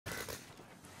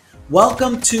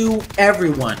Welcome to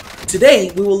everyone.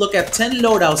 Today we will look at 10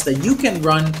 loadouts that you can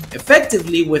run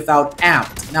effectively without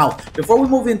AMPED. Now, before we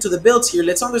move into the builds here,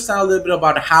 let's understand a little bit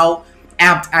about how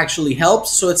AMPED actually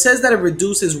helps. So it says that it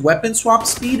reduces weapon swap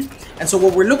speed, and so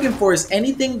what we're looking for is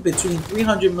anything between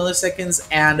 300 milliseconds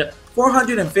and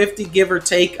 450, give or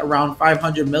take around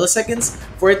 500 milliseconds,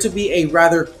 for it to be a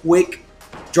rather quick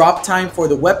drop time for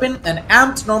the weapon. And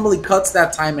AMPED normally cuts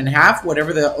that time in half,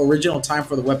 whatever the original time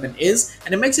for the weapon is,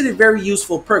 and it makes it a very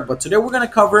useful perk. But today we're going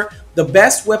to cover the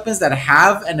best weapons that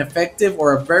have an effective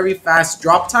or a very fast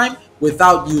drop time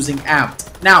without using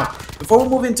AMPED. Now, before we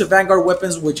move into Vanguard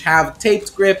weapons, which have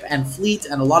taped grip and fleet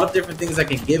and a lot of different things that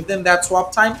can give them that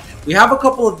swap time, we have a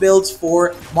couple of builds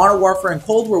for Modern Warfare and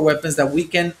Cold War weapons that we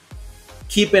can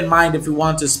keep in mind if we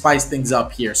want to spice things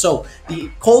up here. So the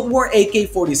Cold War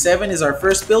AK47 is our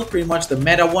first build, pretty much the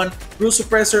meta one. Brew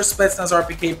suppressor, Spetsnaz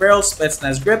RPK barrel,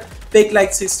 Spetsnaz grip, fake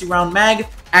light 60 round mag,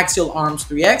 axial arms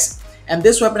 3x, and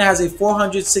this weapon has a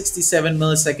 467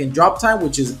 millisecond drop time,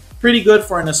 which is pretty good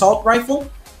for an assault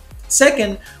rifle.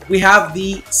 Second, we have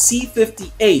the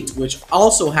C58, which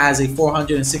also has a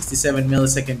 467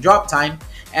 millisecond drop time.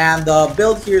 And the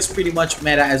build here is pretty much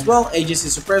meta as well. Agency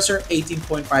suppressor,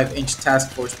 18.5 inch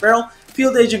task force barrel,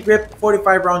 field agent grip,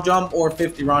 45 round jump or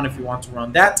 50 round if you want to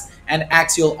run that, and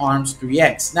axial arms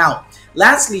 3x. Now,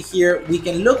 lastly here, we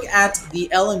can look at the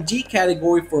LMG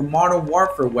category for Modern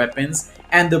Warfare weapons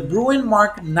and the Bruen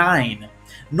Mk9.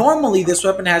 Normally, this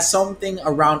weapon has something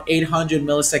around 800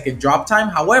 millisecond drop time.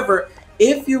 However,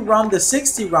 if you run the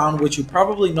 60 round, which you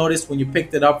probably noticed when you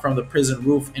picked it up from the prison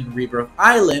roof in Rebirth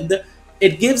Island,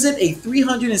 it gives it a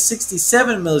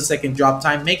 367 millisecond drop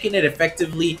time, making it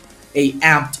effectively a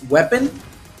amped weapon.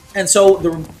 And so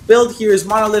the build here is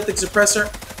monolithic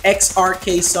suppressor,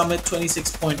 XRK Summit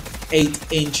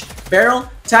 26.8 inch barrel,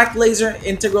 tac laser,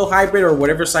 integral hybrid, or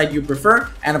whatever side you prefer,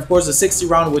 and of course the 60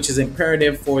 round, which is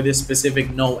imperative for this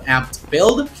specific no amped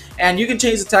build. And you can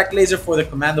change the tac laser for the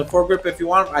commando foregrip if you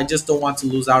want. I just don't want to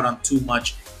lose out on too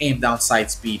much aim down sight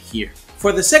speed here.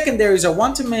 For the secondaries, I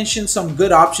want to mention some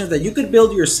good options that you could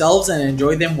build yourselves and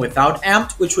enjoy them without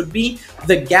amped, which would be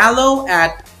the Gallo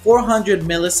at 400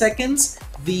 milliseconds,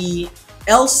 the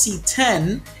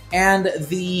LC10, and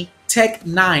the Tech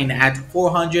 9 at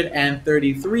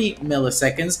 433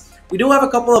 milliseconds. We do have a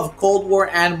couple of Cold War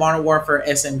and Modern Warfare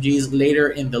SMGs later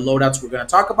in the loadouts we're going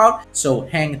to talk about, so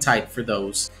hang tight for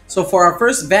those. So for our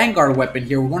first Vanguard weapon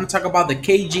here, we're going to talk about the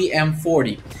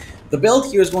KGM40. The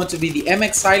build here is going to be the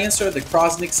MX Silencer, the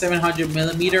Krosnick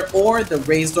 700mm, or the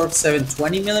Raisdorf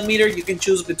 720mm. You can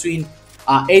choose between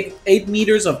 8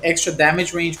 meters of extra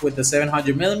damage range with the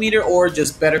 700mm, or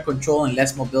just better control and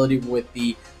less mobility with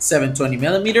the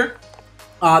 720mm.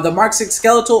 The Mark 6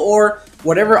 Skeletal, or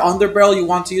whatever underbarrel you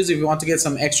want to use if you want to get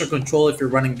some extra control if you're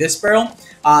running this barrel.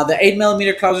 The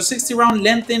 8mm Clouser 60 round,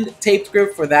 lengthened taped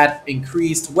grip for that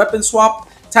increased weapon swap,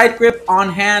 tight grip on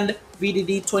hand,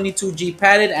 VDD 22G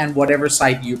padded, and whatever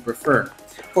sight you prefer.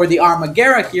 For the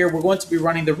Armaguerra here, we're going to be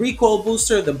running the recoil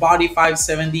booster, the body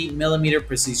 570mm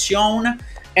precision,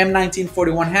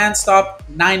 M1941 hand stop,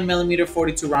 9mm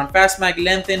 42 round fast mag,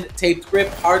 lengthened taped grip,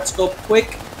 hard scope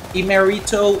quick,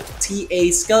 Emerito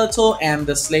TA skeletal, and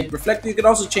the slate reflector. You could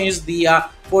also change the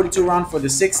 42 round for the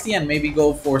 60 and maybe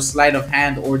go for sleight of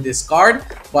hand or discard,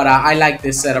 but I like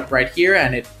this setup right here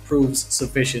and it proves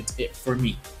sufficient for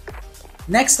me.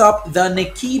 Next up, the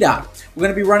Nikita. We're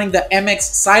going to be running the MX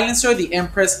Silencer, the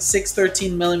Empress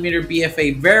 613mm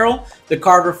BFA barrel, the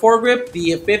Carver foregrip,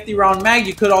 the 50 round mag.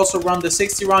 You could also run the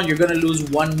 60 round. You're going to lose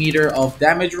 1 meter of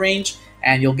damage range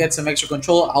and you'll get some extra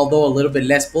control, although a little bit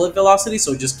less bullet velocity,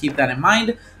 so just keep that in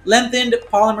mind. Lengthened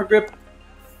polymer grip,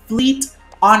 fleet,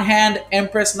 on hand,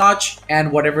 Empress notch,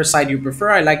 and whatever side you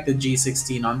prefer. I like the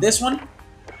G16 on this one.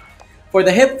 For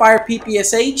the hipfire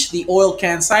PPSH, the oil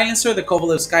can silencer, the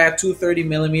Kovalevskaya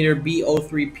 230mm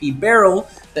B03P barrel,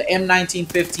 the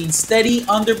M1915 steady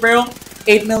underbarrel,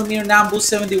 8mm Nambu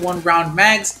 71 round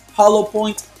mags, hollow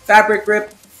point, fabric grip,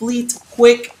 fleet,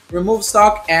 quick, remove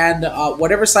stock, and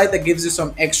whatever sight that gives you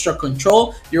some extra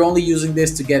control. You're only using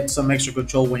this to get some extra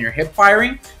control when you're hip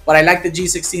firing, but I like the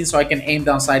G16 so I can aim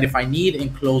down sight if I need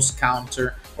in close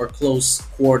counter or close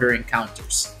quarter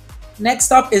encounters.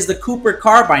 Next up is the Cooper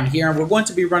Carbine here, and we're going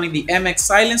to be running the MX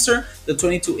Silencer, the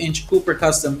 22-inch Cooper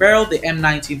Custom Barrel, the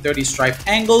M1930 Stripe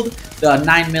Angled, the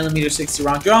 9mm 60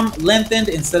 round drum, lengthened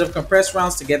instead of compressed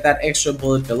rounds to get that extra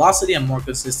bullet velocity and more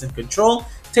consistent control,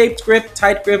 taped grip,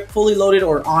 tight grip, fully loaded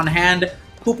or on hand,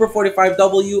 Cooper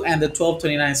 45W, and the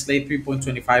 1229 Slate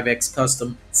 3.25x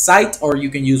custom sight, or you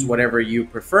can use whatever you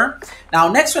prefer.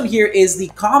 Now, next one here is the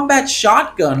combat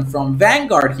shotgun from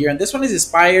Vanguard here, and this one is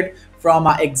inspired from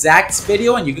Exact's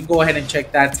video, and you can go ahead and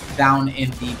check that down in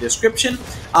the description.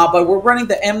 But we're running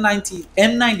the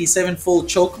M97 full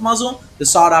choke muzzle, the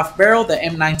sawed-off barrel, the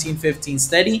M1915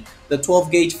 steady, the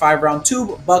 12-gauge 5-round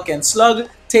tube, buck and slug,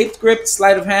 taped grip,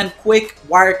 sleight of hand, quick,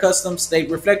 wire custom, slate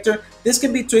reflector. This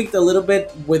can be tweaked a little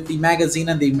bit with the magazine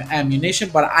and the ammunition,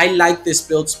 but I like this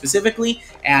build specifically.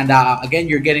 And again,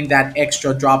 you're getting that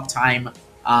extra drop time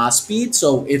speed,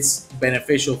 so it's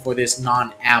beneficial for this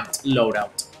non-amped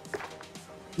loadout.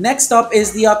 Next up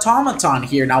is the Automaton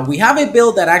here. Now we have a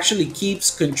build that actually keeps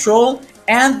control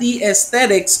and the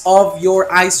aesthetics of your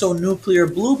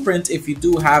isonuclear blueprint if you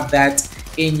do have that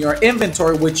in your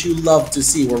inventory, which you love to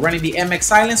see. We're running the MX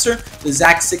silencer, the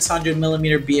ZAC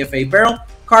 600mm BFA barrel,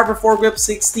 Carver foregrip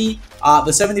 60,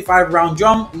 the 75 round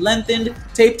drum, lengthened,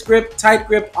 taped grip, tight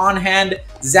grip, on hand,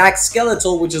 ZAC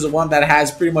skeletal, which is the one that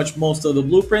has pretty much most of the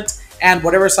blueprints, and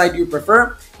whatever sight you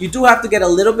prefer. You do have to get a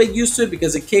little bit used to it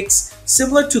because it kicks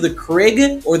similar to the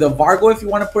Krig or the Vargo, if you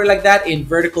want to put it like that, in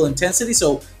vertical intensity.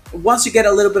 So once you get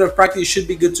a little bit of practice, you should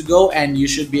be good to go, and you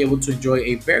should be able to enjoy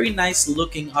a very nice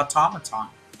looking Automaton.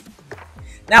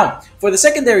 Now, for the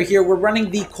secondary here, we're running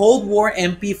the Cold War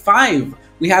MP5.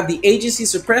 We have the agency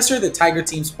suppressor, the Tiger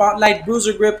Team Spotlight,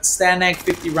 bruiser grip, Stanag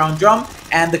 50 round drum,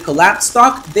 and the collapse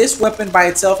stock. This weapon by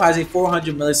itself has a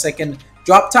 400 millisecond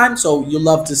drop time, so you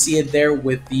love to see it there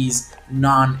with these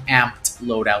non-amped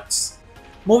loadouts.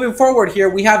 Moving forward here,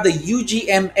 we have the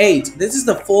UGM8. This is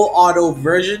the full auto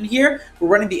version here. We're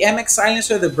running the MX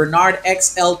silencer, the Bernard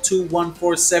XL214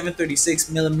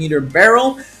 736mm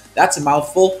barrel. That's a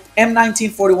mouthful.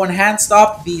 M1941 hand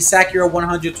stop, the Sakura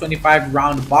 125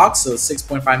 round box, so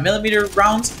 6.5mm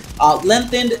rounds.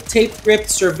 Lengthened, taped grip,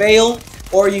 surveil,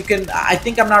 or you can, I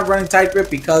think I'm not running tight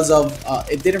grip because of,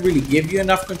 it didn't really give you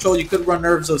enough control. You could run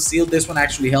nerves of steel. This one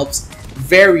actually helps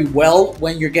very well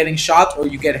when you're getting shot or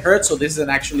you get hurt, so this is an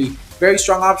actually very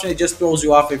strong option. It just throws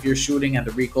you off if you're shooting and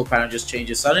the recoil pattern just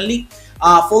changes suddenly.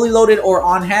 Fully loaded or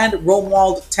on hand,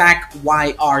 Romuald TAC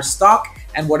YR stock,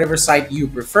 and whatever sight you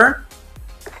prefer.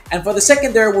 And for the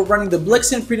secondary, we're running the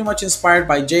Blixen, pretty much inspired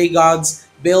by J God's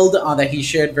build that he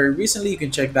shared very recently. You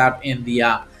can check that in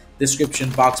the description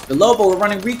box below. But we're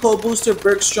running recoil booster,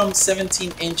 Bergstrom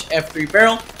 17-inch F3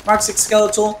 barrel, Mark 6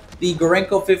 skeletal, the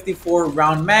Gorenko 54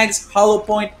 round mags, hollow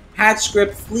point, hatch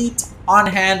script, fleet, on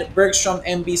hand, Bergstrom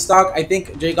MB stock. I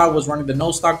think J God was running the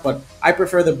no stock, but I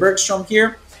prefer the Bergstrom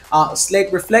here.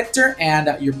 Slate reflector,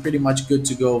 and you're pretty much good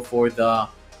to go for the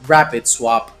rapid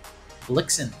swap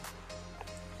Blixen.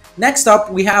 Next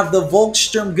up, we have the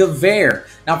Volksturmgewehr.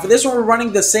 Now for this one, we're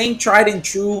running the same tried and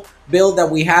true build that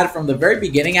we had from the very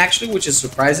beginning, actually, which is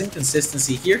surprising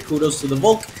consistency here. Kudos to the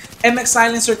Volk. MX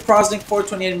silencer, crosslink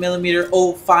 428mm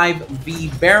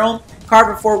 05V barrel,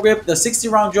 Carver foregrip, the 60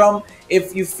 round drum.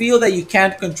 If you feel that you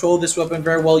can't control this weapon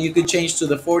very well, you could change to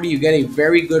the 40. You get a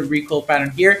very good recoil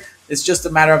pattern here. It's just a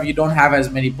matter of you don't have as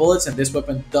many bullets, and this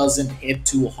weapon doesn't hit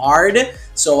too hard,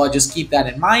 so just keep that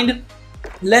in mind.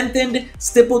 Lengthened,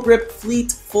 stipple grip,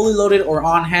 fleet, fully loaded or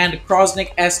on hand,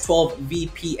 Krosnick S12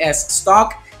 VPS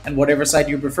stock, and whatever side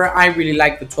you prefer. I really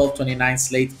like the 1229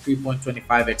 Slate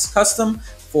 3.25x custom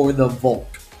for the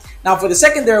Volk. Now for the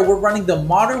secondary, we're running the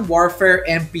Modern Warfare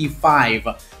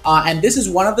MP5. And this is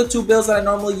one of the two builds that I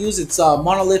normally use. It's a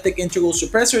monolithic integral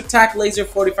suppressor, tac laser,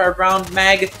 45 round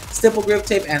mag, stipple grip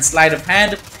tape, and sleight of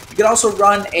hand. You can also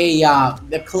run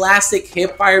the classic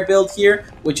hipfire build here,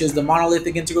 which is the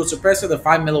monolithic integral suppressor, the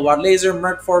 5mW laser,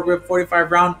 Merc foregrip,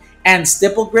 45 round, and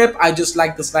stipple grip. I just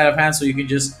like the sleight of hand, so you can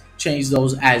just change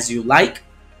those as you like.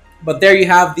 But there you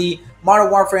have the Modern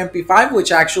Warfare MP5,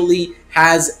 which actually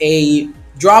has a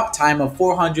drop time of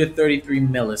 433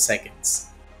 milliseconds.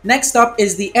 Next up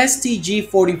is the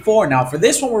STG44. Now for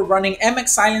this one, we're running MX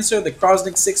silencer, the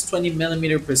Krosnick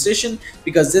 620mm precision,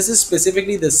 because this is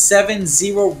specifically the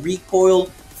 7-0 recoil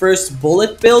first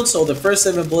bullet build. So the first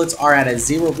 7 bullets are at a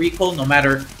 0 recoil no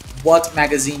matter what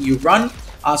magazine you run.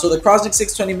 So the Krosnick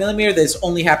 620mm, this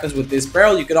only happens with this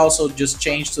barrel. You could also just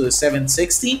change to the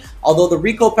 760, although the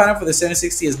recoil pattern for the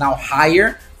 760 is now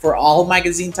higher for all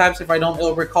magazine types, if I don't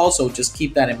ill recall, so just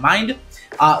keep that in mind.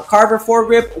 Carver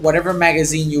foregrip, whatever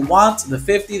magazine you want, the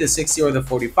 50, the 60, or the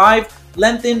 45.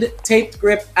 Lengthened, taped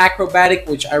grip, acrobatic,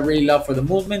 which I really love for the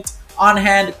movement. On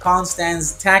hand,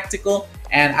 Constans tactical,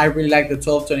 and I really like the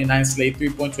 1229 Slate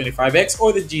 3.25x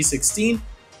or the G16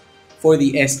 for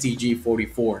the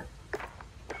STG44.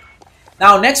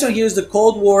 Now, next one here is the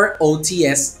Cold War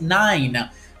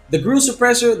OTS-9. The Grue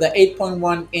suppressor, the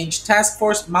 8.1-inch task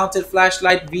force mounted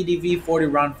flashlight, VDV 40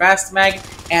 round fast mag,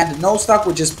 and no stock,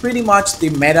 which is pretty much the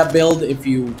meta build if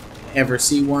you ever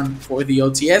see one for the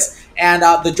OTS. And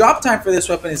the drop time for this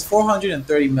weapon is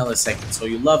 430 milliseconds, so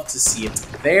you love to see it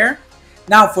there.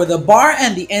 Now for the BAR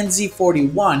and the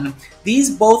NZ41,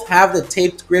 these both have the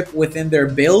taped grip within their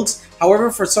builds. However,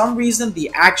 for some reason,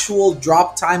 the actual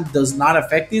drop time does not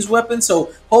affect these weapons,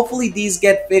 so hopefully these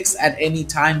get fixed at any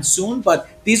time soon, but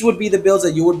these would be the builds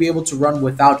that you would be able to run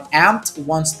without amped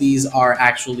once these are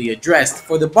actually addressed.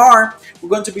 For the BAR, we're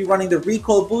going to be running the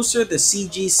recoil booster, the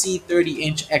CGC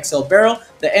 30-inch XL barrel,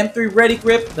 the M3 ready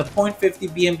grip, the .50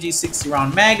 BMG 60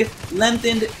 round mag,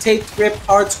 lengthened, taped grip,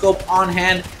 hard scope on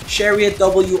hand, Chariot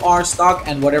WR stock,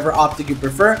 and whatever optic you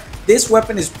prefer. This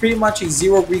weapon is pretty much a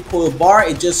zero recoil bar.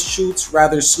 It just shoots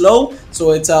rather slow,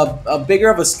 so it's a bigger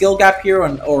of a skill gap here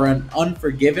or an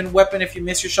unforgiven weapon if you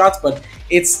miss your shots, but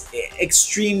it's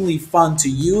extremely fun to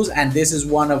use, and this is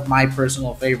one of my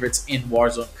personal favorites in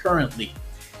Warzone currently.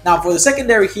 Now for the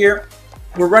secondary here,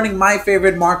 we're running my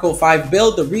favorite Mark 05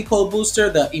 build, the recoil booster,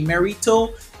 the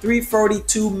Emerito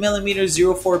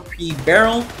 342mm 04P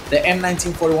barrel, the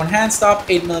M1941 handstop,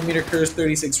 8mm Curse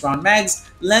 36 round mags,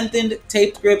 lengthened,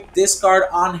 taped grip, discard,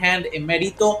 on hand,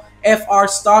 Emerito, FR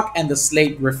stock, and the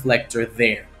slate reflector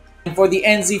there. And for the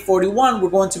NZ41, we're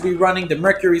going to be running the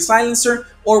Mercury silencer,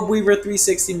 Orb Weaver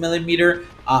 360mm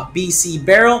BC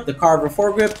barrel, the Carver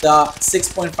foregrip, the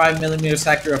 6.5mm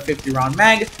Sakura 50 round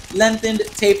mag, lengthened,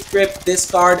 taped grip,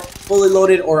 discard, fully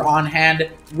loaded or on hand,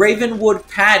 Ravenwood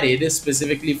padded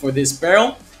specifically for this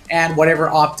barrel, and whatever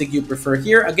optic you prefer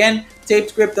here. Again,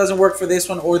 taped grip doesn't work for this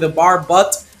one or the bar,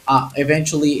 but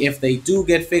eventually if they do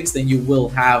get fixed, then you will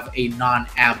have a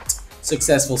non-amped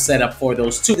successful setup for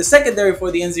those two. The secondary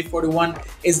for the NZ41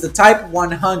 is the Type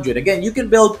 100. Again, you can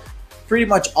build pretty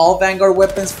much all Vanguard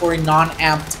weapons for a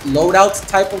non-amped loadout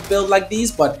type of build like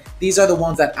these, but these are the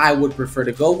ones that I would prefer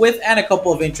to go with, and a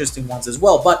couple of interesting ones as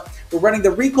well. But we're running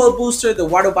the recoil booster, the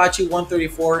Wadobachi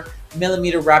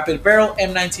 134mm rapid barrel,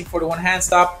 M1941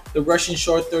 handstop, the Russian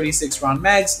short 36 round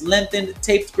mags, lengthened,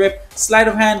 taped grip, sleight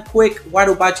of hand, quick,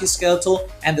 Wadobachi skeletal,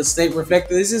 and the slate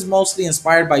reflector. This is mostly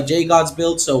inspired by J-God's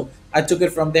build, so I took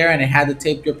it from there and it had the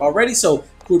tape grip already, so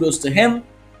kudos to him.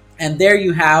 And there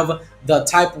you have the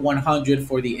Type 100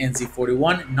 for the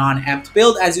NZ41 non-amped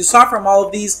build. As you saw from all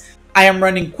of these, I am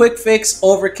running Quick Fix,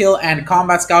 Overkill, and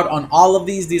Combat Scout on all of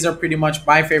these. These are pretty much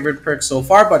my favorite perks so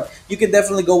far, but you can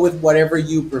definitely go with whatever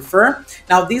you prefer.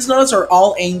 Now, these loads are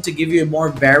all aimed to give you a more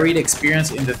varied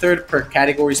experience in the third perk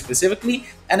category specifically,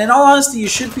 and in all honesty, you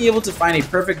should be able to find a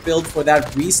perfect build for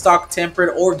that restock,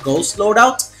 tempered, or ghost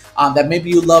loadout that maybe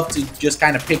you love to just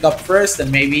kind of pick up first,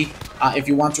 and maybe if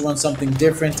you want to run something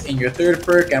different in your third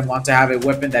perk and want to have a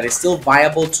weapon that is still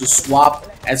viable to swap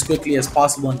as quickly as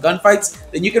possible in gunfights,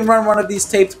 then you can run one of these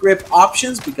taped grip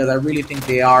options, because I really think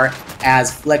they are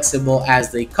as flexible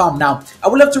as they come. Now, I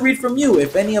would love to read from you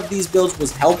if any of these builds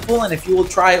was helpful, and if you will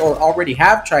try or already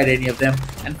have tried any of them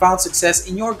and found success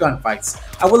in your gunfights.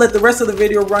 I will let the rest of the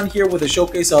video run here with a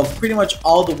showcase of pretty much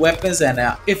all the weapons, and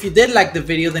if you did like the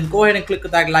video, then go ahead and click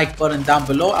that like button down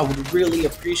below. I would really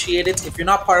appreciate it. If you're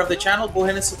not part of the channel, go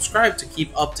ahead and subscribe to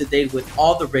keep up to date with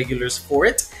all the regulars for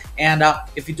it. And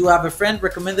if you do have a friend,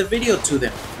 recommend the video to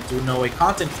them. If you do know a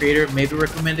content creator, maybe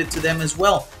recommend it to them as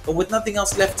well. But with nothing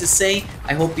else left to say,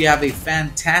 I hope you have a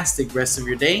fantastic rest of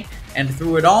your day. And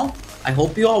through it all, I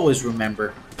hope you always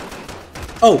remember.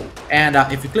 Oh, and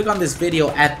if you click on this video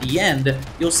at the end,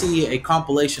 you'll see a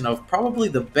compilation of probably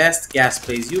the best gas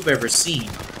plays you've ever seen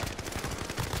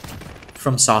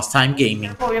from Sauce Time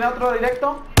Gaming.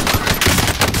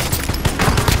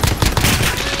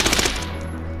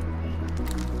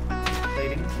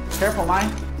 Careful, mine.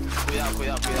 Cuidado,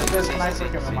 cuidado, cuidado. Este es sniper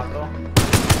que me mató.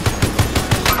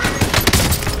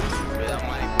 Cuidado,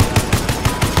 Mike.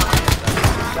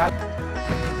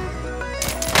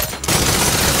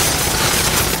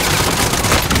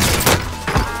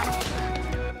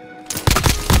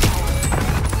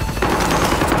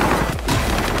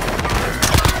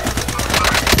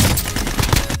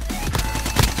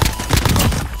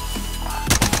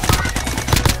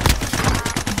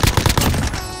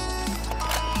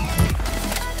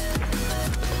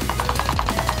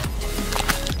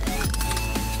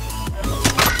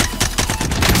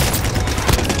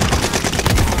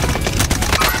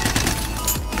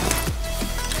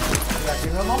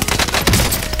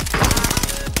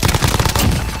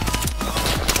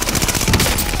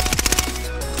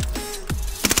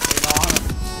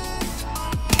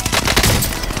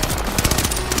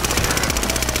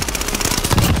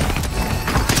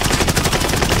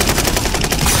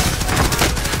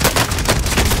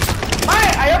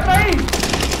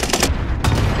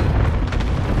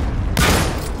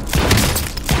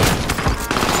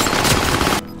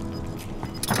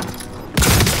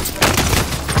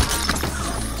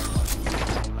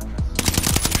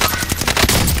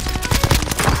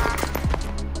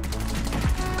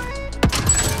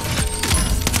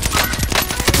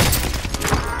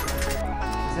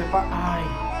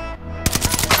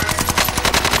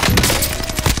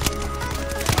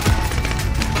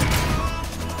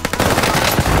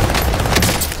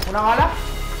 Una bala.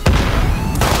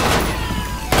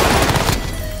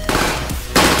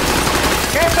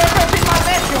 ¿Qué es eso sin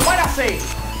magnesio? ¡Muérase!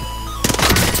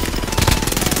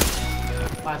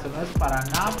 Va, eso no es para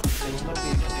nada. Segundo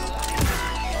piso.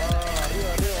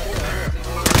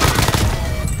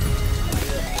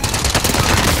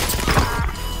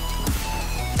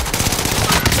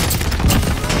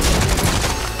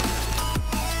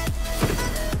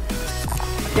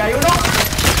 Aquí hay uno.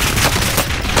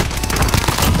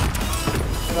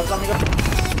 El otro amigo.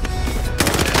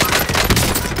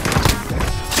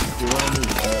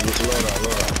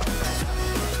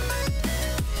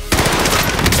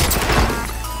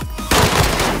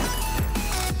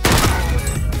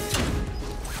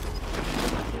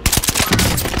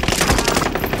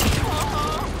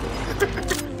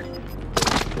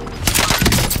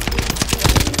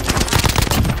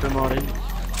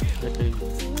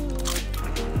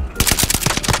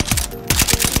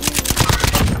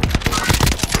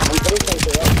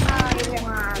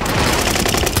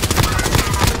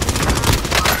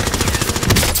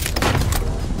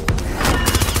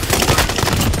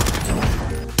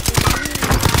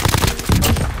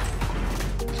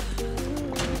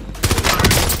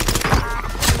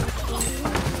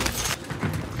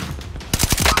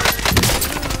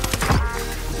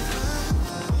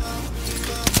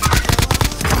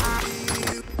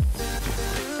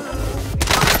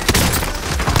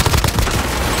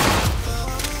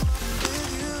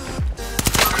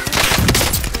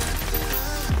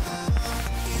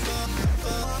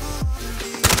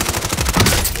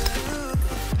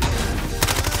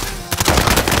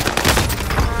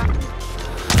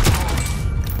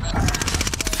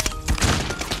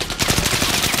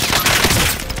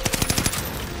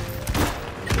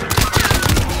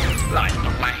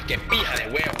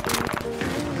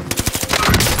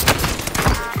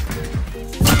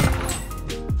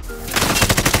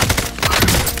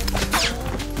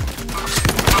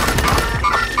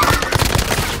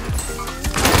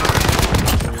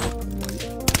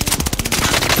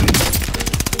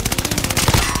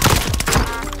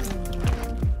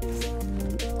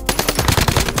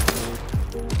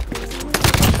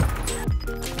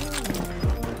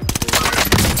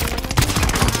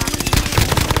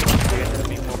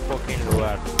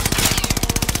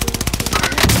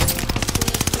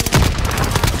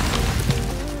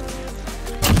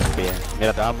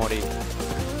 Mira, te vas a morir.